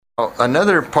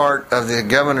Another part of the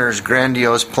governor's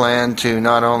grandiose plan to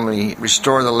not only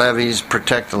restore the levees,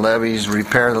 protect the levees,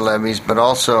 repair the levees, but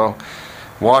also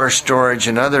water storage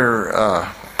and other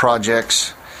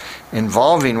projects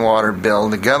involving water bill,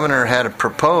 the governor had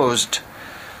proposed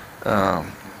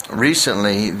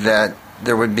recently that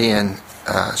there would be a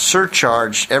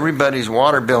surcharge. Everybody's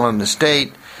water bill in the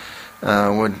state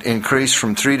would increase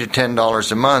from $3 to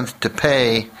 $10 a month to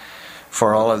pay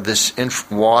for all of this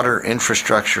water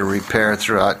infrastructure repair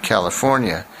throughout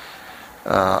California.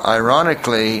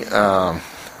 Ironically,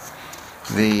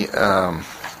 the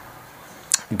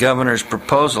governor's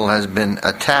proposal has been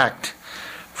attacked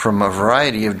from a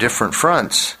variety of different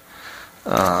fronts.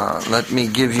 Let me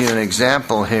give you an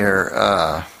example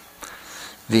here.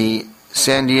 The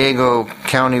San Diego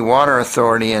County Water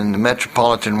Authority and the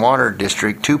Metropolitan Water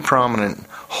District, two prominent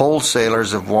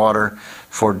wholesalers of water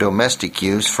for domestic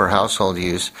use, for household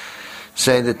use,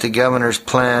 say that the governor's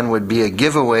plan would be a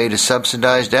giveaway to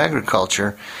subsidized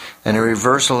agriculture and a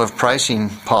reversal of pricing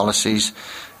policies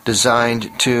designed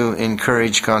to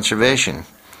encourage conservation.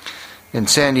 In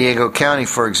San Diego County,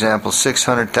 for example,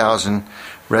 600,000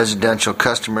 residential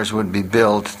customers would be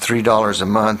billed $3 a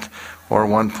month or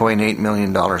 $1.8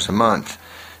 million a month.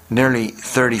 Nearly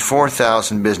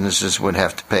 34,000 businesses would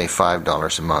have to pay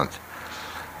 $5 a month.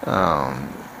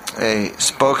 A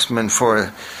spokesman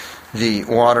for the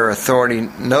Water Authority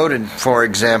noted, for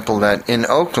example, that in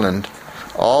Oakland,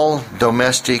 all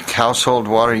domestic household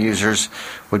water users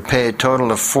would pay a total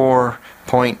of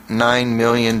 $4.9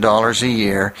 million a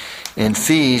year in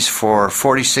fees for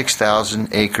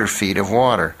 46,000 acre-feet of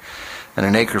water. And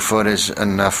an acre-foot is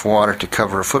enough water to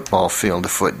cover a football field a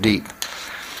foot deep.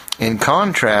 In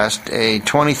contrast, a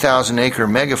 20,000-acre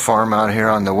mega farm out here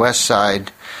on the west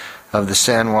side of the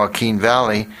San Joaquin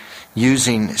Valley,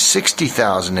 using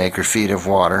 60,000 acre-feet of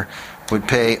water, would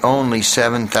pay only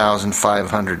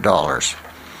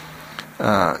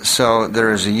 $7,500. So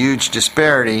there is a huge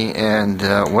disparity, and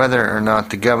whether or not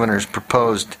the governor's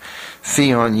proposed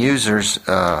fee on users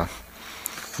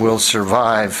will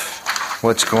survive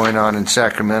what's going on in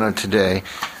Sacramento today,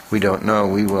 we don't know.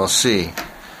 We will see.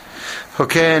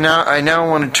 Okay, I now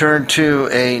want to turn to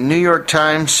a New York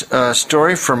Times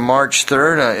story from March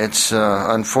 3rd. It's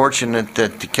unfortunate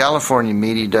that the California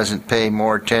media doesn't pay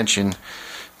more attention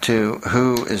to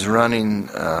who is running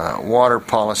water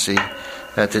policy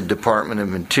at the Department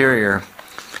of Interior,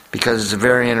 because it's a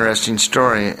very interesting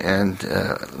story, and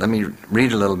let me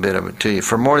read a little bit of it to you.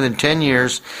 For more than 10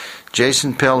 years,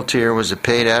 Jason Peltier was a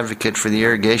paid advocate for the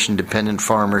irrigation-dependent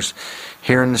farmers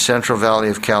here in the Central Valley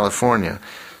of California.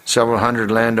 Several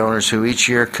hundred landowners who each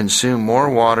year consume more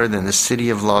water than the city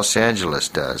of Los Angeles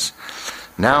does.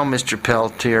 Now Mr.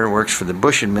 Peltier works for the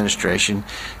Bush administration,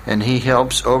 and he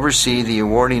helps oversee the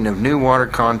awarding of new water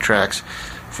contracts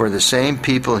for the same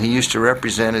people he used to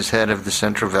represent as head of the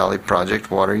Central Valley Project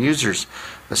Water Users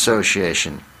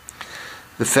Association.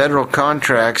 The federal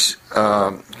contracts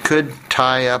could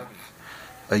tie up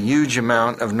a huge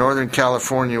amount of Northern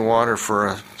California water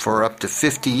for up to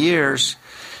 50 years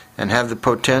and have the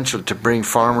potential to bring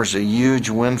farmers a huge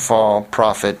windfall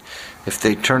profit if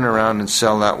they turn around and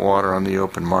sell that water on the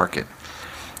open market.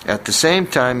 At the same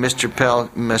time, Mr.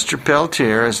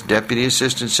 Peltier, as Deputy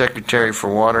Assistant Secretary for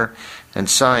Water and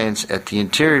Science at the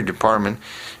Interior Department,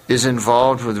 is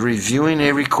involved with reviewing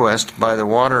a request by the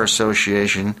Water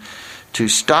Association to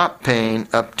stop paying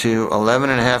up to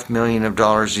 $11.5 million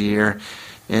a year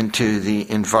into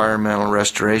the Environmental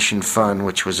Restoration Fund,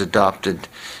 which was adopted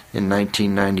in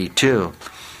 1992.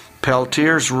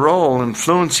 Peltier's role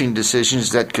influencing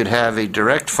decisions that could have a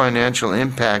direct financial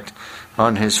impact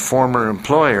on his former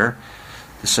employer,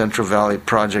 the Central Valley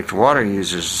Project Water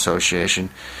Users Association,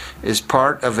 is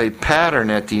part of a pattern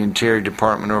at the Interior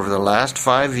Department over the last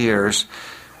 5 years,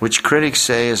 which critics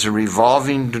say is a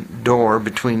revolving door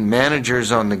between managers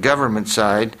on the government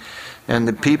side and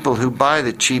the people who buy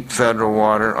the cheap federal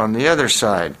water on the other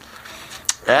side.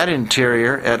 At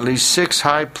Interior, at least 6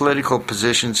 high political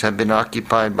positions have been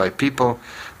occupied by people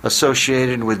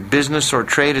associated with business or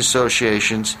trade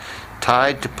associations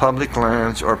tied to public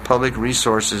lands or public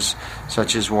resources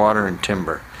such as water and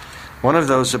timber. One of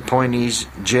those appointees,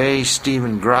 J.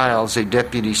 Stephen Griles, a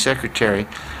deputy secretary,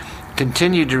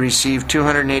 continued to receive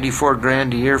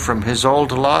 $284,000 a year from his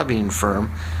old lobbying firm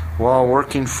while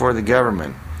working for the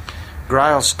government.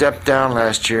 Griles stepped down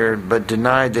last year but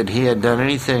denied that he had done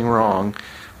anything wrong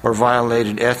or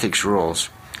violated ethics rules.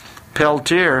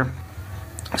 Peltier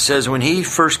says when he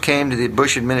first came to the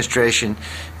Bush administration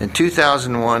in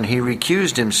 2001, he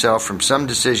recused himself from some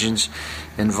decisions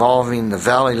involving the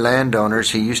valley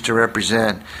landowners he used to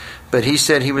represent but he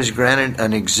said he was granted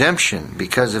an exemption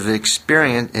because of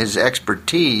his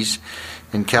expertise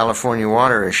in California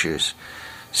water issues.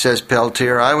 Says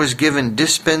Peltier, I was given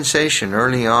dispensation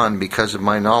early on because of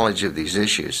my knowledge of these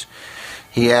issues.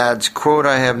 He adds, quote,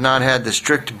 I have not had the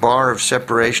strict bar of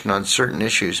separation on certain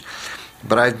issues,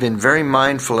 but I've been very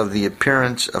mindful of the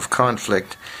appearance of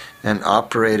conflict and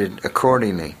operated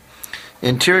accordingly.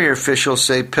 Interior officials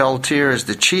say Peltier is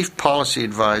the chief policy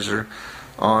advisor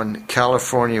on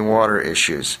California water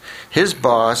issues. His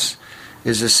boss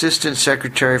is Assistant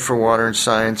Secretary for Water and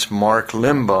Science Mark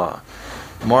Limbaugh.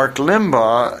 Mark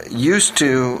Limbaugh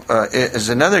is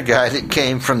another guy that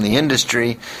came from the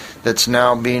industry that's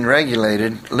now being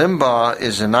regulated. Limbaugh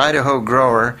is an Idaho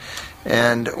grower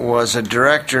and was a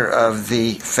director of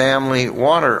the Family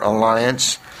Water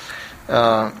Alliance.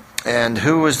 And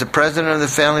who was the president of the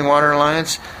Family Water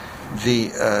Alliance?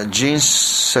 The Gene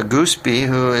Saguspi,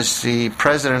 who is the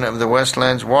president of the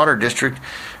Westlands Water District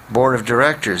Board of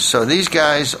Directors. So these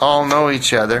guys all know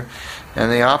each other,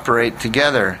 and they operate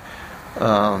together.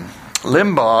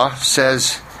 Limbaugh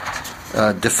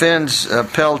defends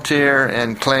Peltier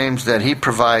and claims that he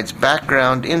provides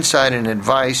background, insight, and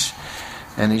advice,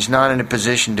 and he's not in a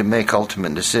position to make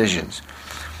ultimate decisions.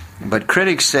 But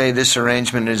critics say this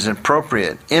arrangement is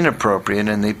inappropriate,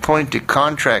 and they point to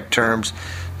contract terms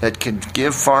that could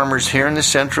give farmers here in the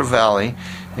Central Valley,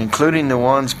 including the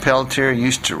ones Peltier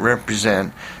used to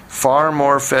represent, far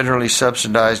more federally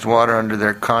subsidized water under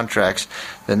their contracts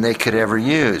than they could ever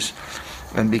use.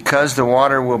 And because the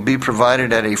water will be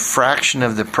provided at a fraction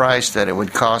of the price that it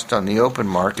would cost on the open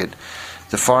market,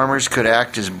 the farmers could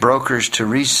act as brokers to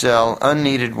resell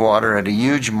unneeded water at a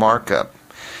huge markup,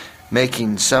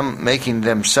 making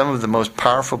them some of the most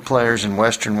powerful players in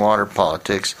Western water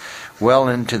politics well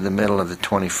into the middle of the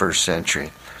 21st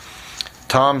century.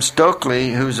 Tom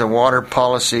Stokely, who's a water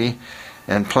policy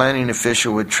and planning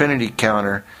official with Trinity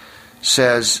County,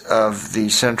 says of the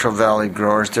Central Valley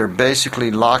growers, they're basically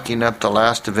locking up the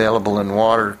last available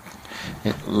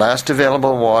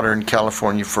water in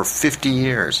California for 50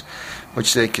 years,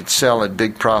 which they could sell at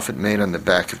big profit made on the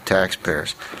back of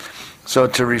taxpayers. So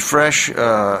to refresh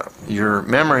your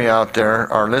memory out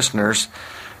there, our listeners,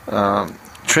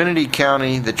 Trinity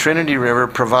County, the Trinity River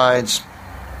provides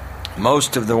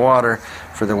most of the water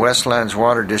for the Westlands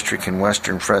Water District in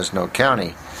western Fresno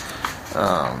County.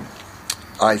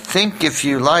 I think if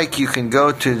you like, you can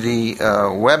go to the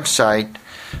website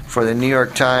for the New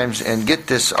York Times and get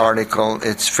this article.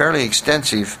 It's fairly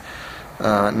extensive,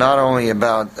 not only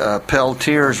about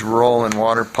Peltier's role in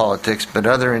water politics, but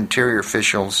other interior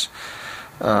officials.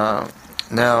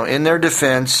 Now, in their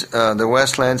defense, the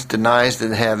Westlands denies that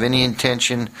they have any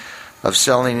intention of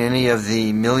selling any of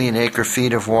the million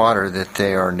acre-feet of water that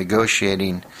they are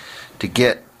negotiating to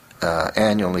get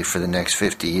annually for the next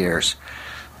 50 years.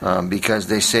 Because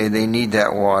they say they need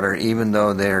that water, even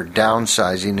though they're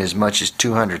downsizing as much as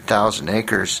 200,000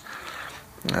 acres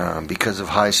because of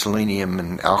high selenium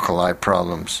and alkali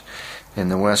problems in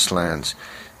the Westlands.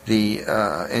 The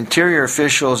interior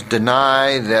officials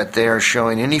deny that they are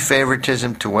showing any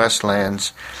favoritism to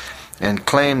Westlands and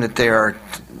claim that they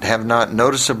have not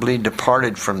noticeably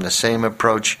departed from the same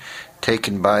approach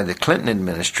taken by the Clinton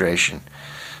administration.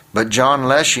 But John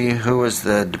Leshy, who was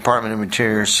the Department of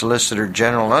Interior Solicitor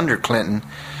General under Clinton,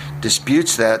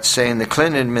 disputes that, saying the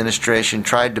Clinton administration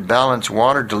tried to balance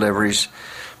water deliveries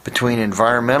between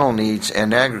environmental needs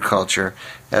and agriculture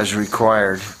as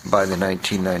required by the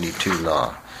 1992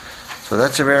 law. So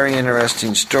that's a very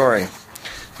interesting story.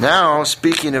 Now,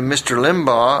 speaking of Mr.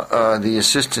 Limbaugh, the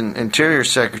Assistant Interior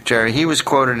Secretary, he was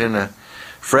quoted in a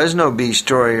Fresno Bee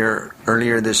story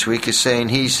earlier this week as saying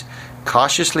he's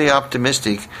cautiously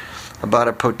optimistic about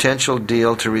a potential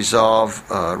deal to resolve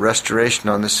restoration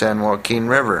on the San Joaquin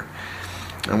River.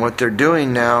 And what they're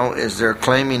doing now is they're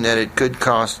claiming that it could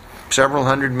cost several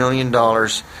 $100 million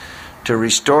to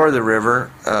restore the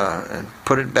river and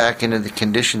put it back into the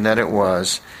condition that it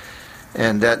was,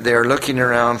 and that they're looking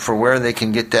around for where they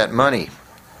can get that money.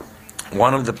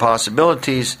 One of the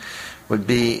possibilities would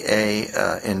be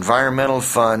a environmental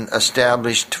fund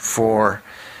established for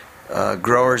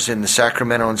growers in the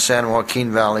Sacramento and San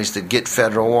Joaquin valleys that get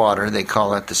federal water. They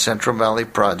call it the Central Valley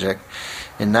Project.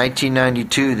 In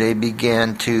 1992, they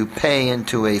began to pay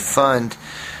into a fund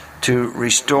to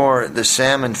restore the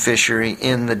salmon fishery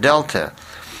in the Delta.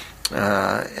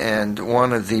 And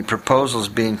one of the proposals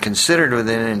being considered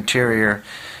within Interior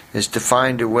is to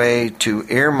find a way to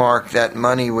earmark that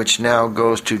money, which now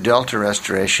goes to Delta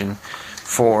restoration,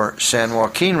 for San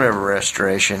Joaquin River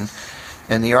restoration.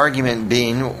 And the argument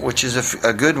being, which is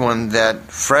a good one,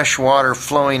 that fresh water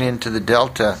flowing into the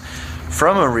Delta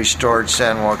from a restored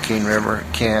San Joaquin River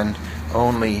can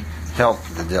only help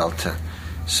the Delta.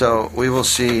 So we will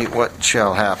see what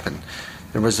shall happen.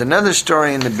 There was another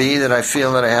story in the Bee that I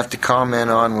feel that I have to comment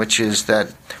on, which is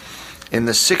that in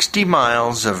the 60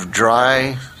 miles of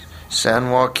dry San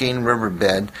Joaquin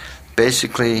riverbed,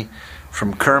 basically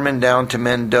from Kerman down to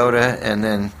Mendota, and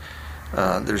then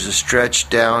there's a stretch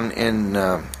down in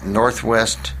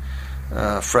northwest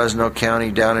Fresno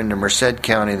County down into Merced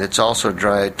County that's also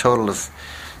dry, a total of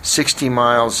 60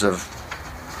 miles of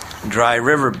dry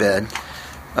riverbed.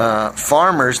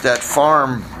 Farmers that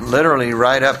farm literally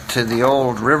right up to the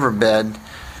old riverbed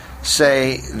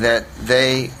say that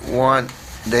they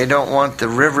don't want the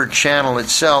river channel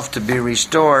itself to be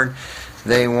restored.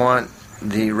 They want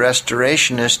the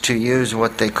restorationists to use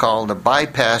what they call the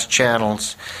bypass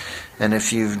channels. And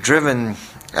if you've driven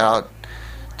out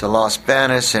to Los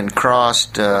Banos and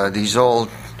crossed these old,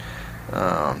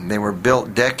 they were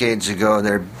built decades ago,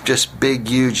 they're just big,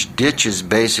 huge ditches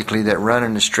basically that run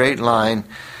in a straight line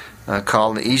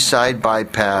called the East Side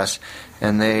Bypass,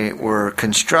 and they were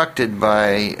constructed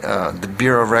by the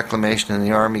Bureau of Reclamation and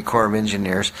the Army Corps of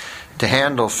Engineers to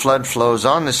handle flood flows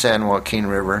on the San Joaquin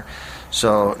River.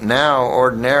 So now,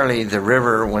 ordinarily, the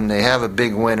river, when they have a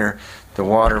big winter, the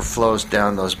water flows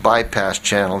down those bypass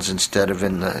channels instead of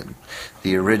in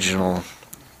the original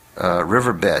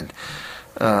riverbed.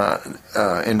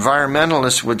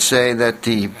 Environmentalists would say that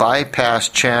the bypass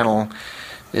channel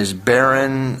is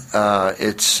barren.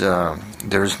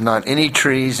 There's not any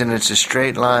trees, and it's a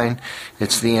straight line.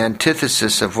 It's the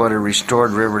antithesis of what a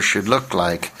restored river should look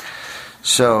like.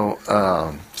 So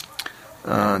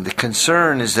the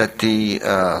concern is that the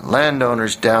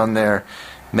landowners down there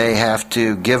may have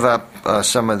to give up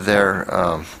some of their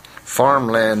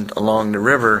farmland along the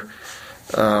river,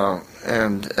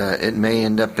 and it may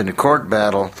end up in a court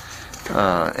battle.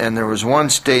 And there was one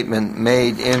statement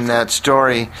made in that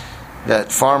story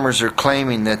that farmers are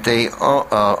claiming that they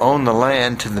own the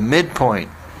land to the midpoint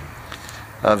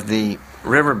of the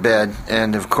riverbed,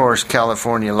 and of course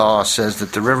California law says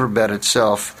that the riverbed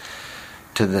itself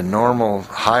to the normal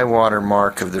high water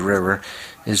mark of the river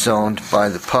is owned by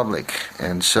the public,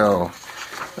 and so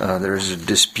there's a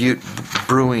dispute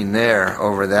brewing there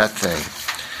over that thing.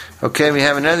 Okay, we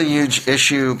have another huge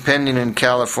issue pending in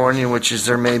California, which is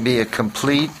there may be a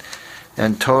complete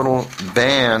and total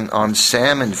ban on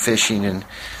salmon fishing in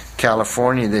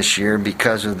California this year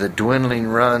because of the dwindling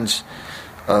runs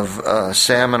of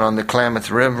salmon on the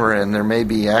Klamath River, and there may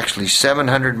be actually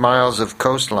 700 miles of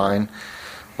coastline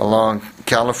along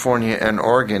California and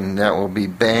Oregon that will be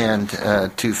banned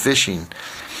to fishing.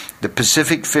 The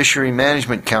Pacific Fishery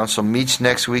Management Council meets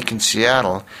next week in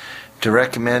Seattle to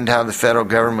recommend how the federal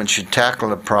government should tackle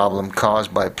the problem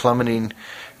caused by plummeting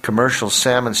commercial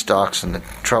salmon stocks in the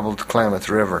troubled Klamath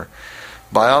River.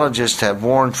 Biologists have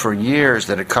warned for years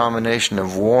that a combination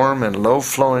of warm and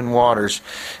low-flowing waters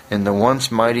in the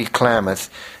once mighty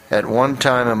Klamath, at one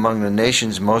time among the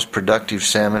nation's most productive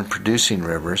salmon-producing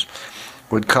rivers,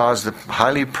 would cause the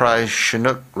highly prized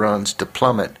Chinook runs to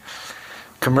plummet.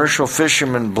 Commercial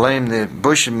fishermen blame the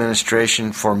Bush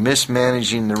administration for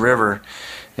mismanaging the river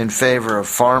in favor of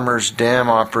farmers, dam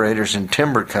operators, and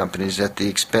timber companies at the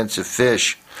expense of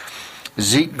fish.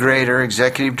 Zeke Grader,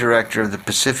 executive director of the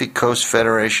Pacific Coast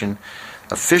Federation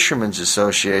of Fishermen's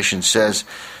Association, says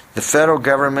the federal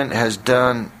government has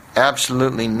done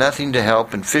absolutely nothing to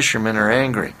help, and fishermen are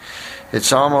angry.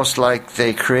 It's almost like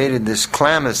they created this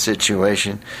Klamath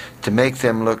situation to make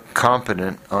them look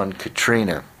competent on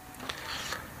Katrina.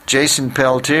 Jason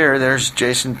Peltier, there's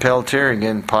Jason Peltier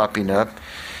again popping up.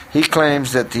 He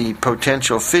claims that the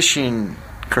potential fishing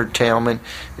curtailment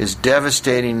is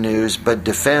devastating news, but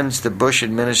defends the Bush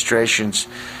administration's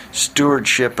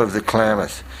stewardship of the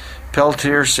Klamath.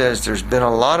 Peltier says there's been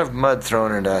a lot of mud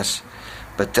thrown at us,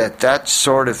 but that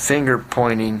sort of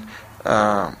finger-pointing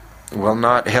will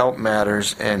not help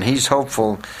matters, and he's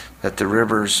hopeful that the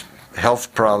river's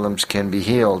health problems can be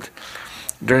healed.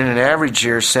 During an average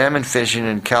year, salmon fishing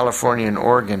in California and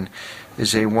Oregon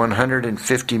is a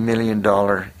 $150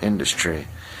 million industry.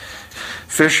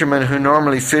 Fishermen who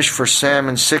normally fish for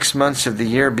salmon 6 months of the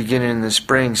year beginning in the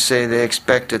spring say they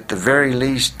expect at the very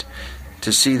least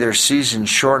to see their season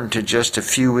shortened to just a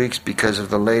few weeks because of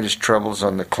the latest troubles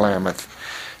on the Klamath.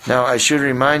 Now, I should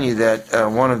remind you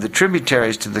that one of the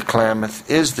tributaries to the Klamath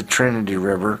is the Trinity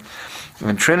River,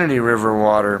 and Trinity River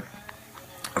water,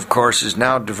 of course, is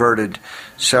now diverted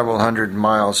several hundred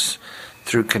miles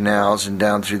through canals and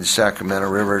down through the Sacramento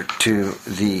River to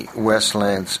the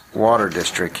Westlands Water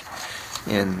District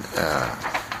in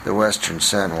the western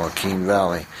San Joaquin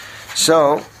Valley.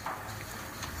 So,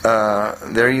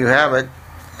 there you have it.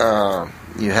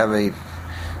 you have a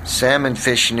salmon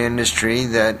fishing industry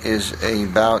that is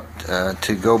about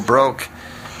to go broke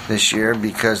this year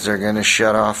because they're going to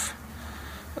shut off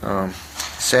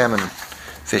salmon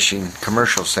fishing,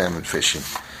 commercial salmon fishing.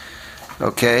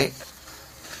 Okay,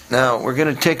 now we're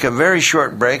going to take a very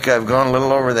short break. I've gone a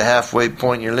little over the halfway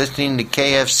point. You're listening to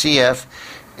KFCF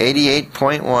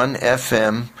 88.1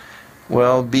 FM.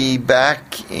 We'll be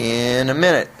back in a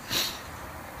minute.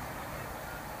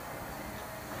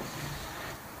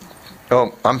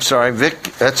 Oh, I'm sorry, Vic,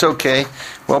 that's okay.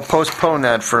 We'll postpone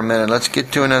that for a minute. Let's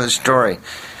get to another story.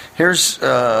 Here's,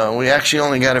 we actually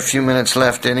only got a few minutes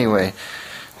left anyway.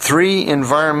 3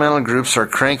 environmental groups are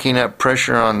cranking up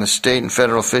pressure on the state and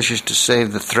federal fisheries to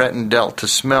save the threatened Delta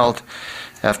smelt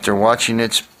after watching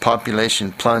its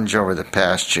population plunge over the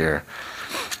past year.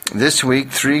 This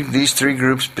week, these three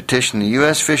groups petitioned the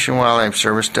U.S. Fish and Wildlife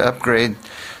Service to upgrade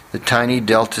the tiny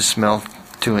Delta smelt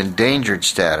to endangered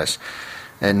status.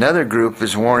 Another group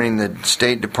is warning the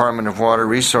State Department of Water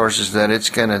Resources that it's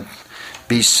going to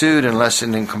be sued unless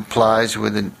it complies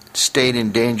with the State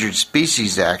Endangered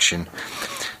Species Action.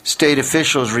 State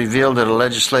officials revealed at a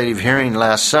legislative hearing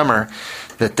last summer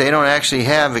that they don't actually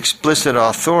have explicit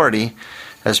authority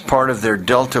as part of their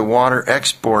Delta water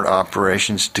export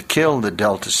operations to kill the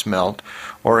Delta smelt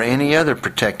or any other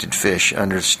protected fish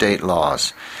under state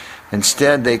laws.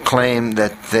 Instead, they claim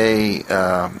that they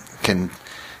can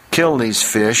kill these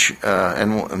fish,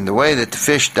 and the way that the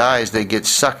fish dies, they get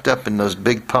sucked up in those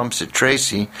big pumps at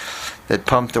Tracy that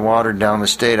pump the water down the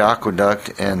state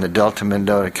aqueduct and the Delta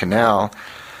Mendota Canal,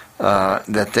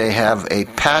 that they have a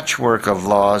patchwork of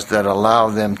laws that allow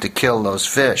them to kill those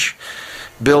fish.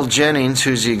 Bill Jennings,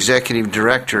 who's the executive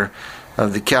director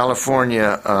of the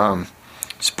California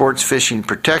Sports Fishing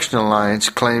Protection Alliance,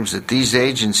 claims that these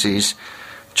agencies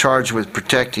charged with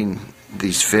protecting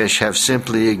these fish have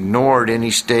simply ignored any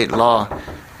state law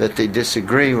that they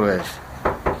disagree with.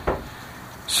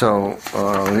 So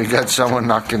we got someone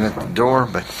knocking at the door,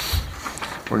 but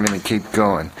we're going to keep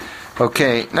going.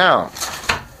 Okay, now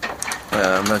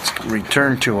let's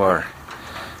return to our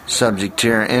subject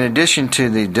here. In addition to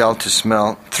the Delta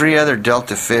smelt, 3 other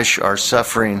Delta fish are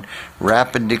suffering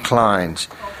rapid declines: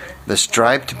 the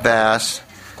striped bass,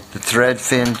 the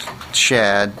threadfin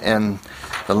shad, and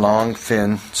the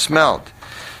longfin smelt.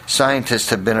 Scientists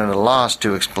have been at a loss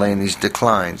to explain these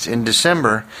declines. In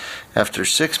December, after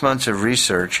 6 months of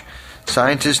research,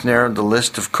 scientists narrowed the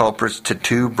list of culprits to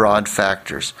 2 broad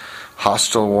factors: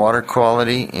 hostile water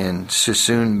quality in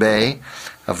Suisun Bay,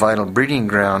 a vital breeding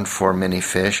ground for many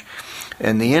fish,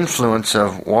 and the influence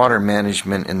of water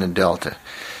management in the Delta.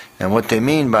 And what they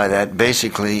mean by that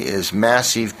basically is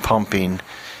massive pumping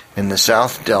in the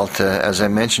South Delta, as I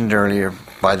mentioned earlier,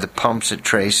 by the pumps at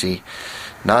Tracy.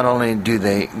 Not only do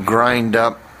they grind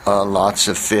up lots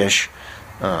of fish,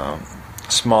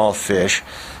 small fish,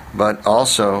 but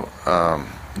also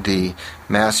the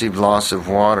massive loss of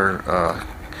water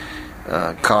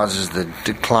causes the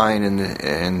decline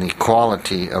in the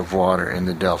quality of water in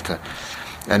the Delta.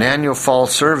 An annual fall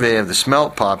survey of the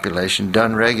smelt population,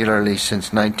 done regularly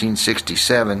since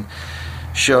 1967,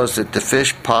 shows that the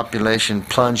fish population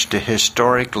plunged to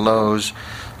historic lows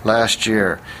last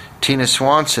year. Tina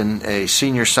Swanson, a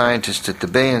senior scientist at the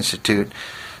Bay Institute,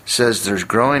 says there's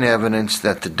growing evidence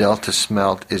that the Delta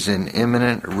smelt is in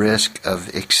imminent risk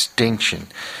of extinction.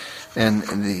 And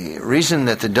the reason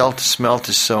that the Delta smelt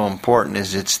is so important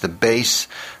is it's the base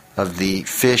of the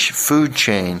fish food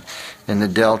chain in the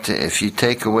Delta. If you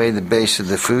take away the base of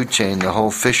the food chain, the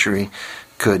whole fishery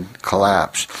could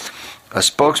collapse. A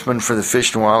spokesman for the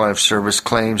Fish and Wildlife Service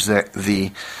claims that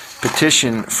the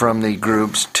petition from the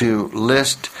groups to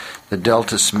list the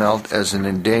Delta smelt as an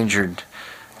endangered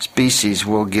species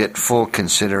will get full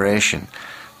consideration.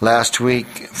 Last week,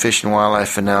 Fish and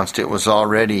Wildlife announced it was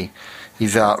already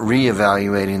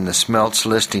reevaluating the smelt's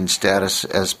listing status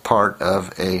as part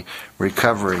of a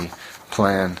recovery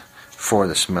plan for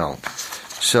the smelt.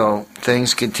 So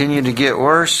things continue to get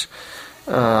worse.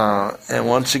 And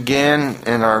once again,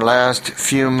 in our last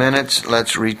few minutes,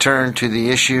 let's return to the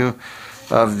issue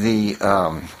of the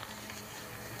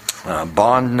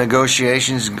bond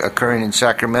negotiations occurring in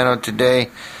Sacramento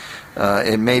today.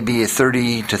 It may be a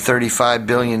 $30 to $35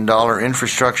 billion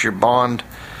infrastructure bond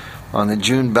on the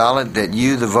June ballot that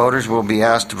you, the voters, will be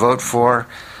asked to vote for.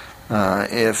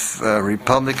 If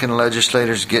Republican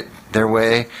legislators get their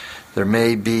way, there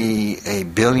may be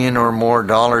 $1 billion or more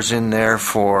in there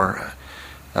for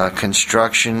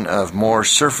construction of more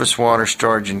surface water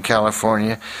storage in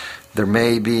California. There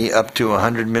may be up to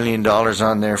 $100 million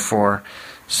on there for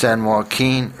San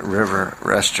Joaquin River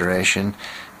restoration.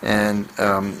 and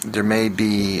there may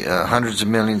be hundreds of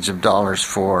millions of dollars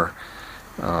for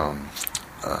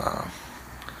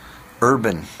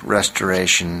urban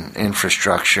restoration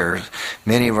infrastructure.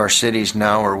 Many of our cities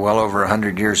now are well over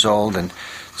 100 years old, and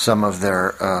some of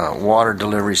their water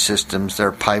delivery systems,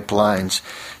 their pipelines,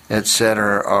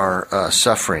 etc., are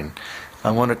suffering. I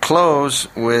want to close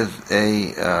with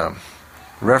a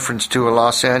reference to a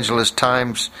Los Angeles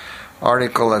Times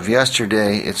article of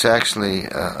yesterday. It's actually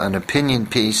an opinion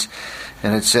piece,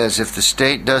 and it says, if the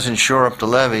state doesn't shore up the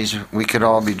levees, we could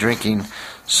all be drinking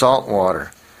salt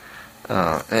water.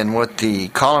 And what the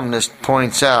columnist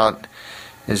points out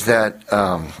is that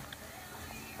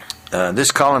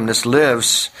this columnist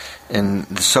lives in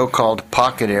the so-called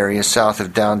pocket area south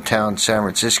of downtown San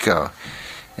Francisco,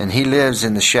 and he lives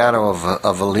in the shadow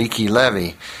of a leaky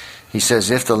levee. He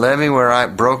says, if the levee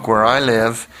broke where I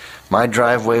live, my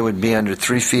driveway would be under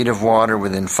 3 feet of water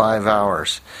within 5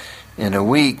 hours. In a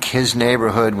week, his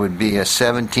neighborhood would be a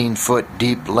 17-foot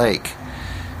deep lake.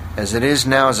 As it is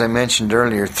now, as I mentioned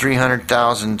earlier,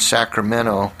 300,000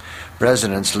 Sacramento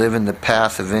residents live in the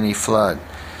path of any flood.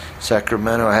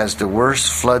 Sacramento has the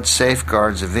worst flood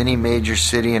safeguards of any major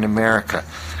city in America.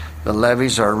 The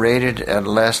levees are rated at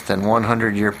less than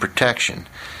 100-year protection.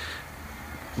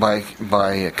 By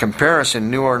comparison,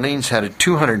 New Orleans had a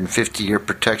 250-year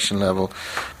protection level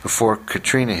before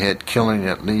Katrina hit, killing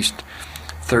at least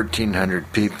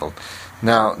 1,300 people.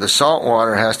 Now, the salt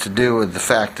water has to do with the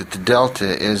fact that the Delta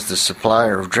is the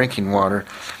supplier of drinking water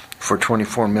for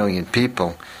 24 million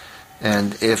people.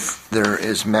 And if there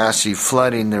is massive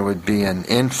flooding, there would be an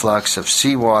influx of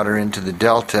seawater into the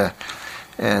Delta,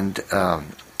 and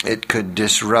it could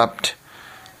disrupt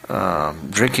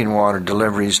drinking water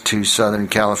deliveries to Southern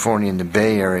California and the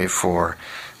Bay Area for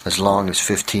as long as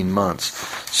 15 months.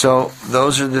 So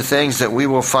those are the things that we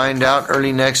will find out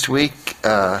early next week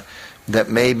that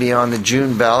may be on the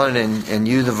June ballot, and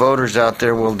you, the voters out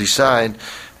there, will decide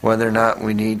whether or not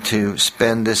we need to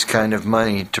spend this kind of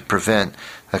money to prevent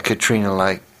a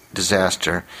Katrina-like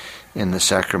disaster in the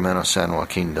Sacramento-San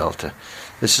Joaquin Delta.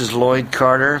 This is Lloyd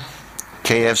Carter,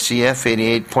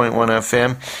 KFCF 88.1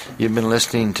 FM. You've been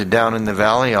listening to Down in the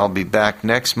Valley. I'll be back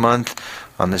next month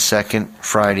on the second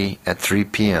Friday at 3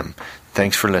 p.m.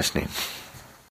 Thanks for listening.